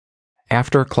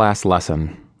After class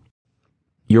lesson.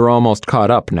 You're almost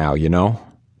caught up now, you know?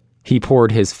 He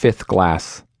poured his fifth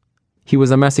glass. He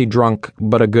was a messy drunk,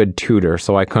 but a good tutor,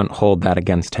 so I couldn't hold that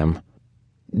against him.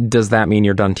 Does that mean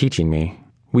you're done teaching me?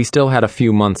 We still had a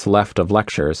few months left of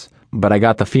lectures, but I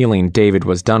got the feeling David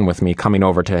was done with me coming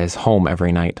over to his home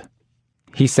every night.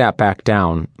 He sat back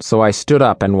down, so I stood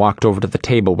up and walked over to the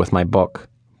table with my book,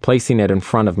 placing it in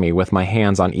front of me with my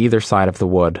hands on either side of the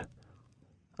wood.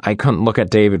 I couldn't look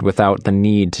at David without the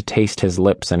need to taste his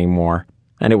lips anymore,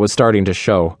 and it was starting to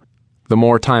show. The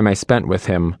more time I spent with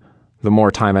him, the more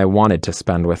time I wanted to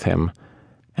spend with him,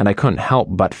 and I couldn't help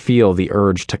but feel the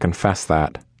urge to confess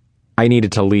that. I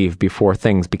needed to leave before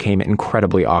things became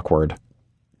incredibly awkward.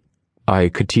 I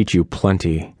could teach you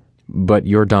plenty, but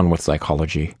you're done with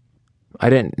psychology. I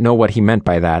didn't know what he meant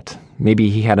by that. Maybe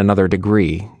he had another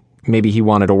degree. Maybe he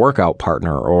wanted a workout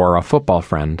partner or a football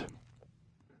friend.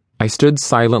 I stood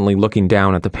silently looking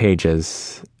down at the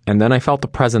pages, and then I felt the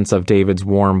presence of David's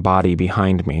warm body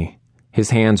behind me, his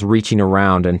hands reaching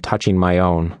around and touching my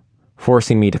own,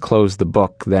 forcing me to close the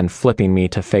book, then flipping me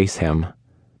to face him.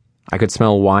 I could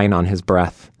smell wine on his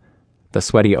breath. The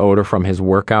sweaty odor from his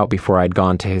workout before I'd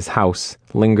gone to his house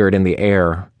lingered in the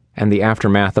air, and the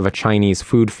aftermath of a Chinese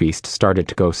food feast started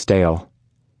to go stale.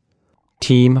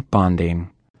 Team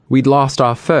bonding. We'd lost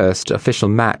our first official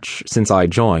match since I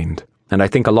joined, and I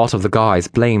think a lot of the guys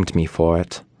blamed me for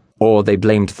it. Or they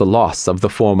blamed the loss of the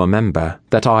former member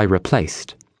that I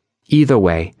replaced. Either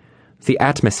way, the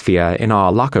atmosphere in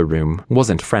our locker room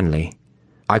wasn't friendly.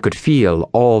 I could feel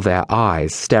all their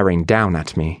eyes staring down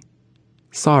at me.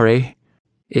 Sorry.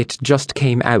 It just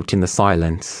came out in the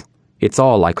silence. It's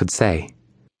all I could say.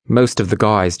 Most of the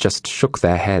guys just shook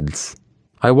their heads.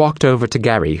 I walked over to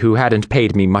Gary, who hadn't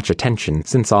paid me much attention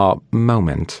since our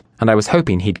moment, and I was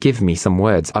hoping he'd give me some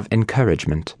words of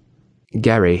encouragement.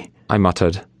 Gary, I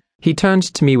muttered. He turned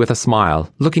to me with a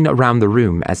smile, looking around the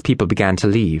room as people began to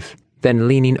leave, then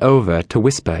leaning over to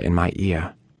whisper in my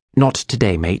ear. Not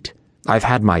today, mate. I've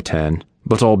had my turn,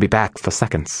 but I'll be back for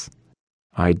seconds.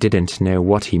 I didn't know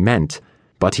what he meant,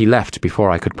 but he left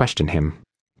before I could question him.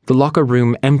 The locker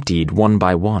room emptied one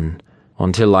by one,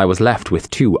 until I was left with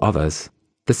two others.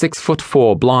 The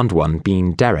 6'4" blonde one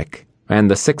being Derek, and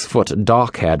the 6'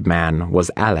 dark-haired man was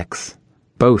Alex.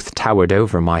 Both towered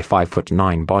over my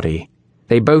 5'9" body.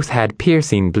 They both had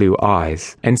piercing blue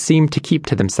eyes, and seemed to keep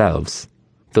to themselves.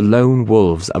 The lone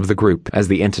wolves of the group, as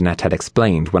the internet had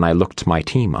explained when I looked my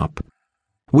team up.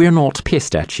 We're not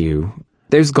pissed at you.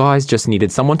 Those guys just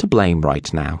needed someone to blame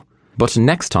right now. But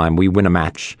next time we win a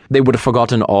match, they would have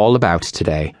forgotten all about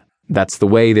today. That's the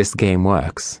way this game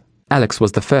works. Alex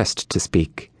was the first to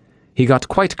speak. He got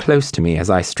quite close to me as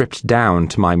I stripped down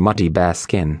to my muddy bare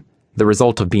skin, the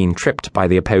result of being tripped by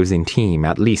the opposing team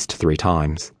at least 3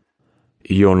 times.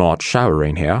 You're not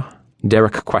showering here?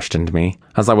 Derek questioned me,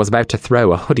 as I was about to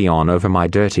throw a hoodie on over my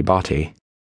dirty body.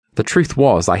 The truth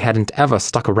was I hadn't ever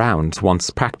stuck around once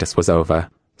practice was over,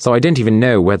 so I didn't even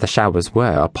know where the showers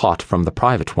were apart from the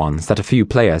private ones that a few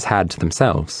players had to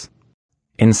themselves.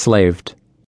 Enslaved.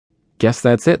 Guess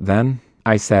that's it then,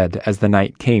 I said as the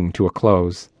night came to a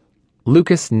close.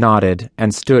 Lucas nodded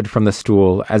and stood from the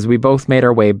stool as we both made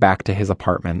our way back to his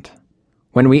apartment.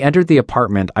 When we entered the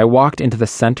apartment, I walked into the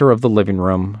center of the living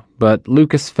room, but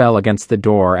Lucas fell against the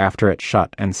door after it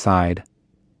shut and sighed.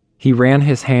 He ran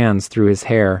his hands through his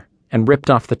hair and ripped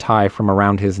off the tie from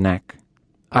around his neck.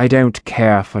 I don't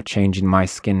care for changing my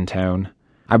skin tone.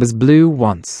 I was blue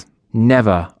once,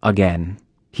 never again,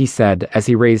 he said as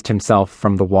he raised himself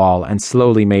from the wall and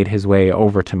slowly made his way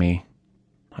over to me.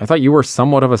 I thought you were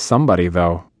somewhat of a somebody,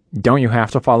 though. Don't you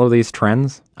have to follow these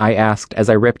trends? I asked as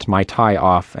I ripped my tie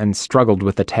off and struggled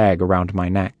with the tag around my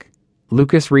neck.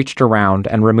 Lucas reached around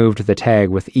and removed the tag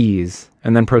with ease,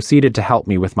 and then proceeded to help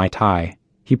me with my tie.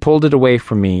 He pulled it away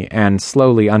from me and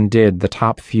slowly undid the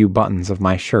top few buttons of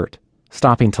my shirt,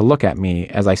 stopping to look at me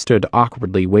as I stood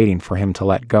awkwardly waiting for him to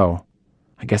let go.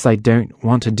 I guess I don't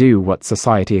want to do what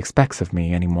society expects of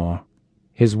me anymore.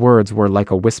 His words were like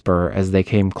a whisper as they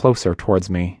came closer towards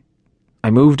me.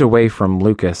 I moved away from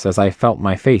Lucas as I felt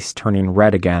my face turning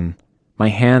red again. My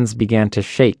hands began to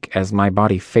shake as my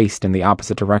body faced in the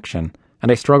opposite direction,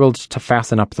 and I struggled to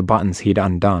fasten up the buttons he'd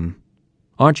undone.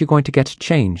 Aren't you going to get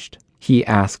changed? He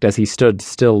asked as he stood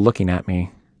still looking at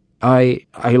me. I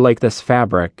like this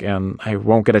fabric, and I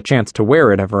won't get a chance to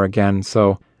wear it ever again,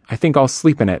 so I think I'll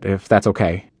sleep in it if that's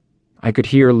okay. I could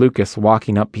hear Lucas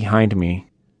walking up behind me,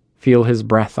 feel his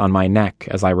breath on my neck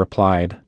as I replied.